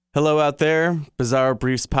Hello out there, Bizarre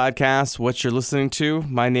Briefs podcast, what you're listening to.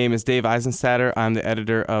 My name is Dave Eisenstatter. I'm the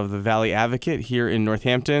editor of the Valley Advocate here in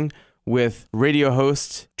Northampton with radio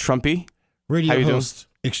host Trumpy. Radio host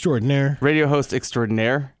extraordinaire. Radio host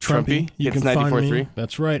extraordinaire, Trumpy. You can find me.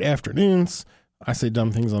 That's right, afternoons. I say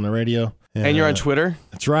dumb things on the radio. And you're on Twitter?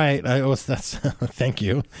 That's right. Thank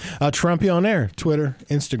you. Trumpy on air, Twitter,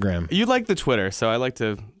 Instagram. You like the Twitter, so I like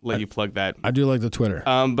to let you plug that. I do like the Twitter.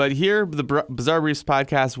 But here, the Bizarre Briefs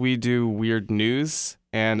podcast, we do weird news,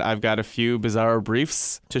 and I've got a few bizarre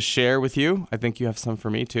briefs to share with you. I think you have some for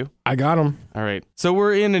me, too. I got them. All right. So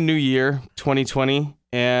we're in a new year, 2020,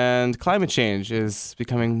 and climate change is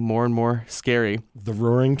becoming more and more scary. The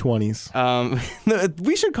Roaring 20s.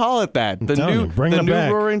 We should call it that. The new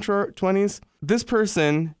Roaring 20s. This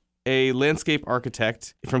person, a landscape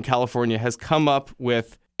architect from California, has come up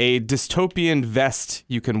with a dystopian vest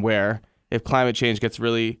you can wear if climate change gets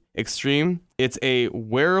really extreme. It's a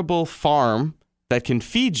wearable farm that can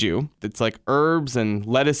feed you. It's like herbs and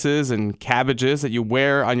lettuces and cabbages that you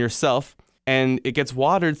wear on yourself. And it gets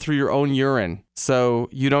watered through your own urine. So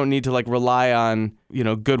you don't need to rely on,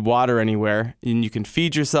 good water anywhere. And you can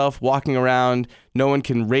feed yourself walking around. No one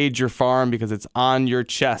can raid your farm because it's on your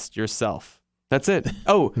chest yourself. That's it.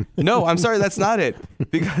 Oh, no, I'm sorry. That's not it.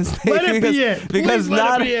 Because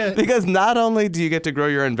not only do you get to grow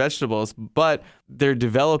your own vegetables, but they're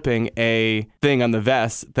developing a thing on the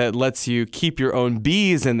vest that lets you keep your own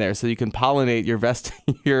bees in there so you can pollinate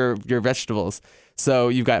your vegetables. So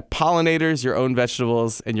you've got pollinators, your own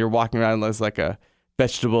vegetables, and you're walking around as like a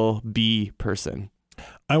vegetable bee person.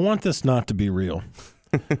 I want this not to be real,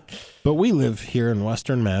 but we live here in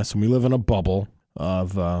Western Mass, and we live in a bubble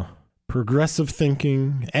of progressive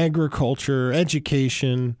thinking, agriculture,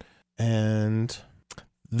 education, and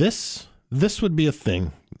this would be a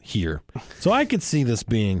thing here. So I could see this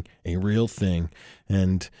being a real thing,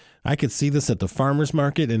 and I could see this at the farmer's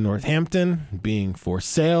market in Northampton being for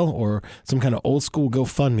sale, or some kind of old school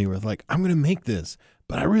GoFundMe where I'm going to make this,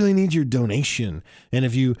 but I really need your donation. And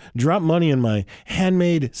if you drop money in my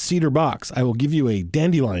handmade cedar box, I will give you a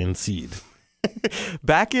dandelion seed.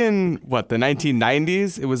 Back in the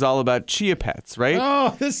 1990s, it was all about chia pets, right?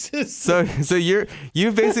 Oh, this is so you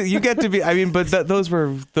get to be. But those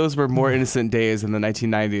were more innocent days in the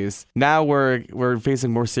 1990s. Now we're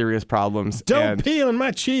facing more serious problems. Don't pee on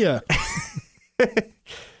my chia.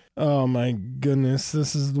 Oh my goodness,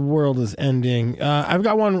 the world is ending. I've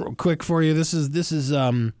got one quick for you. This is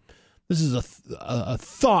a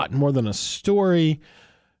thought more than a story.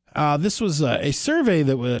 This was a survey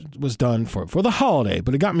that was done for the holiday,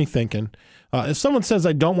 but it got me thinking. If someone says,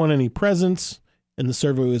 I don't want any presents, and the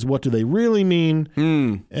survey was, what do they really mean?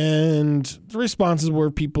 And the responses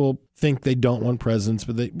were people think they don't want presents,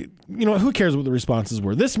 but who cares what the responses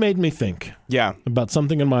were? This made me think about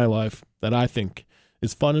something in my life that I think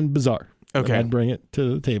is fun and bizarre. Okay. I'd bring it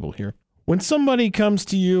to the table here. When somebody comes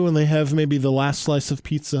to you and they have maybe the last slice of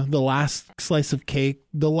pizza, the last slice of cake,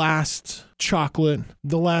 the last chocolate,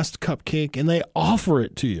 the last cupcake, and they offer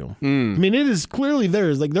it to you. It is clearly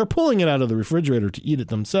theirs. They're pulling it out of the refrigerator to eat it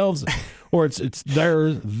themselves, or it's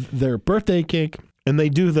their birthday cake, and they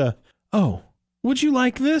do would you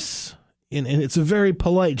like this? And it's a very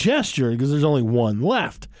polite gesture because there's only one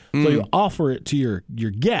left. So you offer it to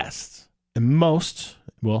your guests, and most,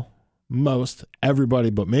 everybody,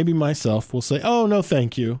 but maybe myself, will say, oh, no,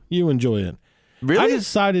 thank you. You enjoy it. Really?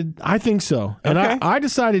 I think so. And okay. I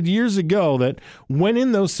decided years ago that when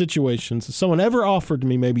in those situations, if someone ever offered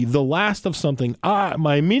me maybe the last of something,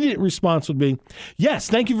 my immediate response would be, yes,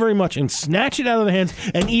 thank you very much, and snatch it out of the hands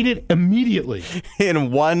and eat it immediately.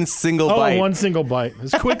 In one single bite. One single bite,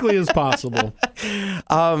 as quickly as possible.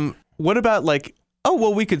 What about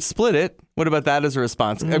we could split it. What about that as a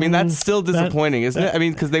response? That's still disappointing, isn't it?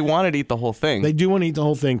 Because they wanted to eat the whole thing. They do want to eat the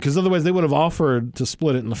whole thing, because otherwise they would have offered to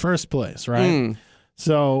split it in the first place, right?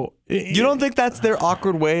 So you don't think that's their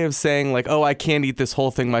awkward way of saying, I can't eat this whole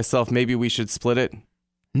thing myself. Maybe we should split it?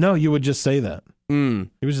 No, you would just say that. You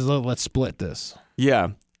would just let's split this.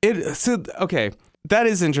 Yeah. Okay. That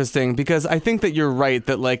is interesting, because I think that you're right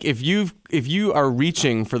that if you are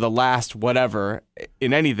reaching for the last whatever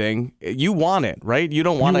in anything, you want it, right? You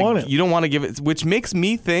don't want to give it, which makes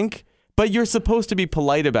me think, but you're supposed to be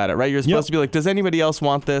polite about it, right? You're supposed to be does anybody else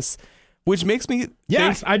want this? Which makes me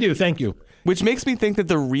Yes, I do. Thank you. Which makes me think that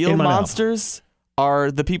the real monsters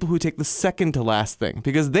are the people who take the second to last thing,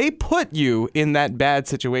 because they put you in that bad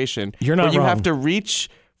situation. You're not where you wrong. have to reach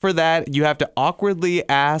for that. You have to awkwardly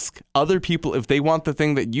ask other people if they want the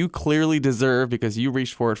thing that you clearly deserve because you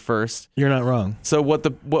reached for it first. You're not wrong. So what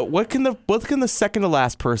can the second to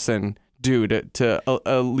last person do to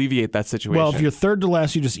alleviate that situation? Well, if you're third to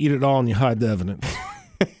last, you just eat it all and you hide the evidence.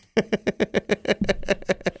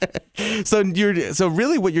 So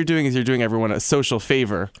really what you're doing is you're doing everyone a social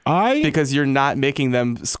favor. Because you're not making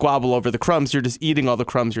them squabble over the crumbs. You're just eating all the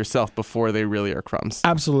crumbs yourself before they really are crumbs.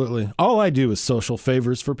 Absolutely. All I do is social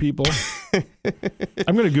favors for people.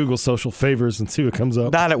 I'm going to Google social favors and see what comes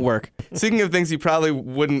up. Not at work. Speaking of things you probably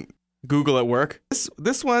wouldn't Google at work,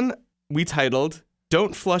 this one we titled,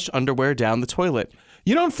 Don't Flush Underwear Down the Toilet.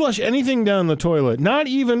 You don't flush anything down the toilet, not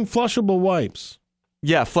even flushable wipes.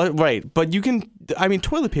 Yeah, right. But you can,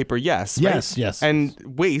 toilet paper, yes. Yes, right? yes. And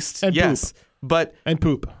waste, and yes. Poop. And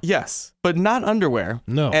poop. Yes, but not underwear.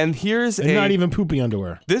 No. And not even poopy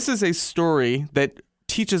underwear. This is a story that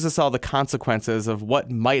teaches us all the consequences of what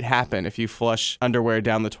might happen if you flush underwear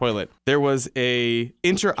down the toilet. There was a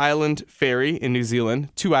inter-island ferry in New Zealand,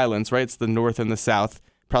 2 islands, right? It's the north and the south.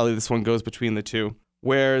 Probably this one goes between the two,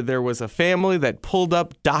 where there was a family that pulled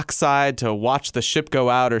up dockside to watch the ship go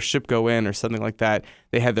out or ship go in or something like that.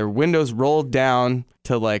 They had their windows rolled down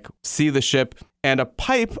to see the ship, and a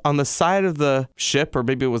pipe on the side of the ship, or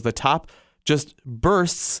maybe it was the top, just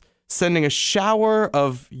bursts, sending a shower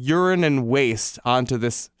of urine and waste onto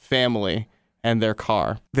this family and their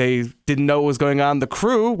car. They didn't know what was going on. The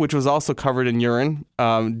crew, which was also covered in urine,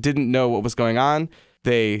 didn't know what was going on.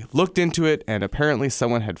 They looked into it, and apparently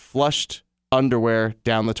someone had flushed underwear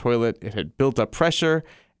down the toilet. It had built up pressure,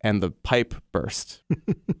 and the pipe burst.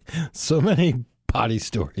 So many potty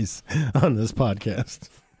stories on this podcast.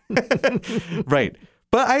 Right.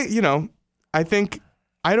 But I think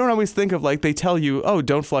I don't always think of they tell you, oh,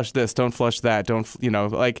 don't flush this, don't flush that,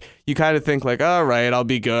 you kind of think all right, I'll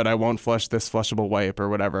be good. I won't flush this flushable wipe or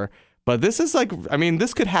whatever. But this is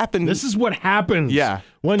this could happen. This is what happens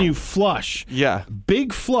when you flush. Yeah.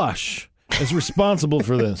 Big Flush is responsible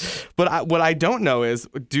for this. But what I don't know is,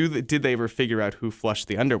 did they ever figure out who flushed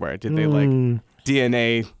the underwear? Did they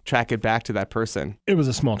DNA track it back to that person? It was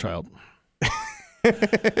a small child.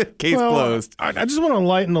 Case closed. I just want to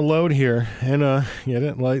lighten the load here. And get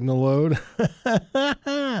it? Lighten the load.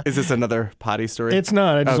 Is this another potty story? It's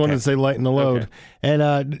not. I just wanted to say lighten the load. Okay.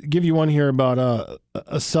 And give you one here about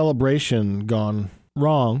a celebration gone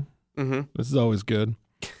wrong. Mm-hmm. This is always good.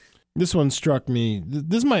 This one struck me.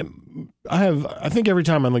 I think every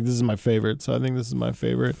time I'm this is my favorite, so I think this is my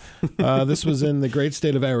favorite. This was in the great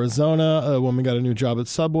state of Arizona. A woman got a new job at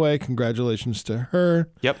Subway. Congratulations to her.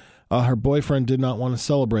 Yep. Her boyfriend did not want to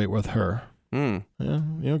celebrate with her. Mm.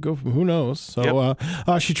 Yeah, who knows? So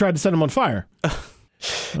she tried to set him on fire.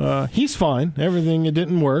 He's fine. Everything, it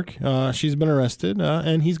didn't work. She's been arrested,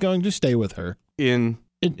 and he's going to stay with her. In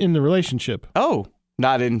the relationship. Oh.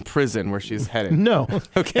 Not in prison where she's headed. No.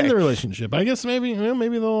 Okay. In the relationship. I guess maybe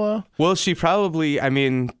they'll... Well, she probably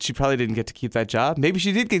didn't get to keep that job. Maybe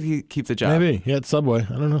she did get to keep the job. Maybe. Yeah, at Subway.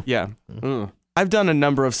 I don't know. Yeah. Mm. I've done a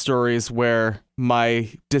number of stories where my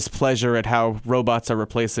displeasure at how robots are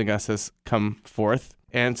replacing us has come forth.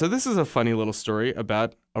 And so this is a funny little story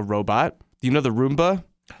about a robot. Do you know the Roomba?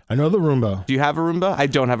 I know the Roomba. Do you have a Roomba? I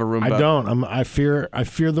don't have a Roomba. I don't. I fear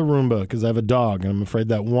the Roomba because I have a dog, and I'm afraid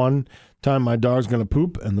that one time my dog's going to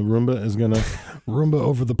poop, and the Roomba is going to Roomba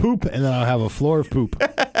over the poop, and then I'll have a floor of poop.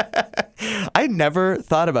 I never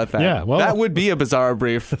thought about that. Yeah, well, that would be a bizarre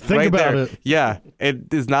brief. Think about it. Yeah,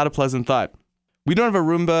 it is not a pleasant thought. We don't have a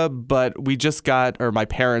Roomba, but my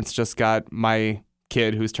parents just got my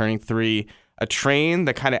kid, who's turning 3, a train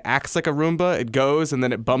that kind of acts like a Roomba. It goes and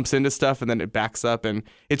then it bumps into stuff and then it backs up, and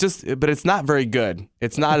but it's not very good.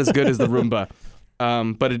 It's not as good as the Roomba.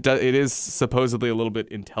 But it is supposedly a little bit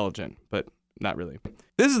intelligent, but not really.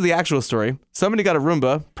 This is the actual story. Somebody got a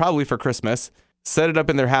Roomba, probably for Christmas, set it up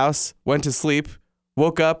in their house, went to sleep,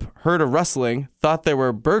 woke up, heard a rustling, thought there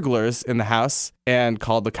were burglars in the house, and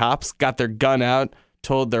called the cops, got their gun out,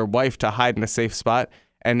 told their wife to hide in a safe spot,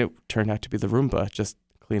 and it turned out to be the Roomba just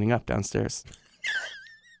cleaning up downstairs.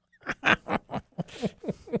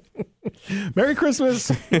 Merry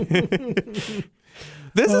Christmas.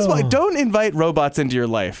 This is why don't invite robots into your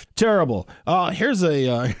life. Terrible. Here's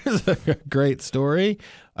a great story.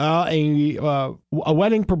 A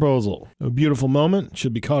wedding proposal. A beautiful moment.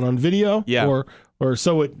 Should be caught on video. Yeah. Or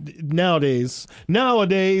so it nowadays.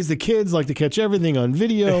 Nowadays, the kids like to catch everything on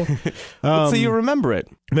video. So you remember it.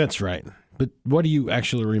 That's right. But what do you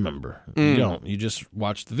actually remember? You don't. You just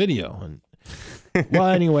watch the video. And well,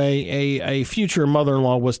 anyway, a future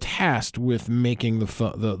mother-in-law was tasked with making the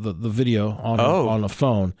video on a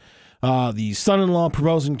phone. The son-in-law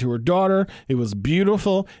proposing to her daughter. It was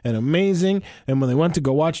beautiful and amazing. And when they went to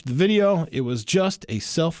go watch the video, it was just a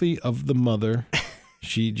selfie of the mother.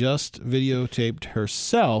 She just videotaped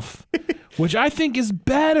herself Which I think is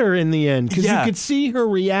better in the end because you could see her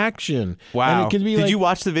reaction. Wow. And it could be Did you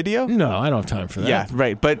watch the video? No, I don't have time for that. Yeah,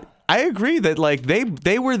 right. But I agree that like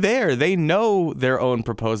they were there. They know their own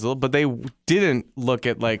proposal, but they didn't look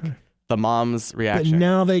at like the mom's reaction. But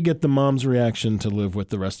now they get the mom's reaction to live with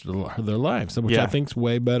the rest of their lives, which I think's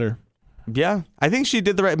way better. Yeah, I think she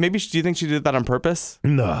did the right. Maybe do you think she did that on purpose?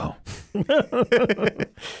 No.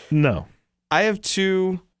 No. I have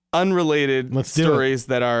two unrelated stories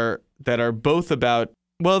that are both about.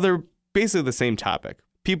 Well, they're basically the same topic: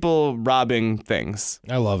 people robbing things.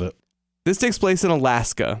 I love it. This takes place in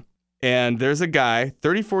Alaska, and there's a guy,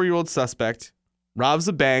 34-year-old suspect, robs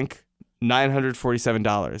a bank,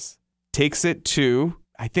 $947. Takes it to,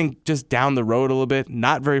 I think, just down the road a little bit,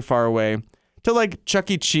 not very far away, to like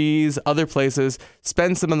Chuck E. Cheese, other places,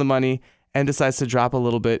 spends some of the money, and decides to drop a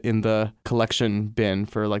little bit in the collection bin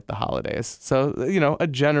for like the holidays. So, a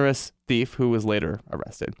generous thief who was later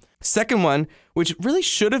arrested. Second one, which really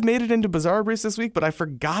should have made it into Bizarre Briefs this week, but I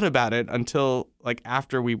forgot about it until like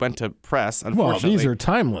after we went to press, unfortunately. Well, these are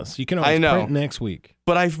timeless. You can always print next week.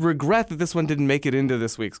 But I regret that this one didn't make it into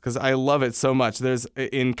this week's because I love it so much. There's,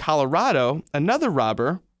 in Colorado, another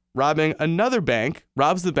robber robbing another bank,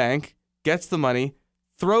 robs the bank, gets the money,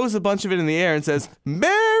 throws a bunch of it in the air and says,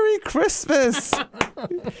 "Merry Christmas,"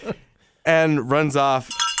 and runs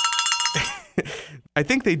off. I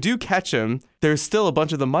think they do catch him. There's still a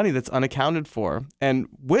bunch of the money that's unaccounted for. And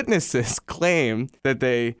witnesses claim that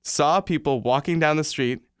they saw people walking down the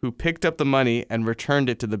street who picked up the money and returned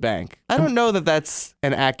it to the bank. I don't know that that's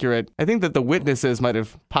an accurate. I think that the witnesses might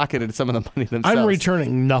have pocketed some of the money themselves. I'm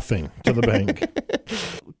returning nothing to the bank.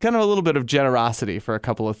 Kind of a little bit of generosity for a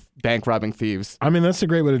couple of bank robbing thieves. I mean, that's a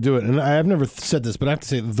great way to do it. And I've never said this, but I have to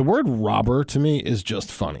say the word robber to me is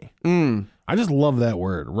just funny. I just love that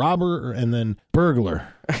word. Robber and then burglar.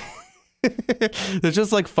 They're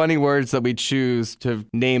just like funny words that we choose to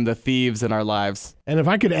name the thieves in our lives. And if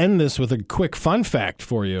I could end this with a quick fun fact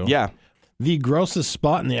for you. Yeah. The grossest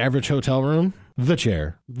spot in the average hotel room, the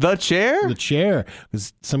chair. The chair? The chair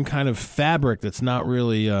is some kind of fabric that's not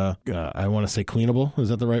really, I want to say cleanable. Is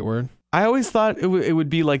that the right word? I always thought it would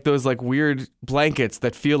be like those like weird blankets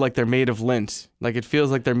that feel like they're made of lint. Like it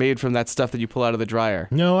feels like they're made from that stuff that you pull out of the dryer.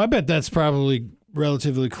 No, I bet that's probably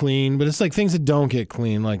relatively clean, but it's like things that don't get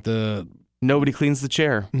clean, like Nobody cleans the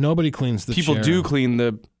chair. Nobody cleans the chair. People do clean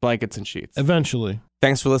the blankets and sheets. Eventually.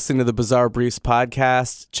 Thanks for listening to the Bizarre Briefs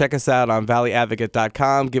podcast. Check us out on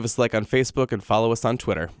valleyadvocate.com. Give us a like on Facebook and follow us on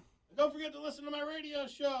Twitter. Don't forget to listen to my radio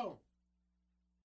show.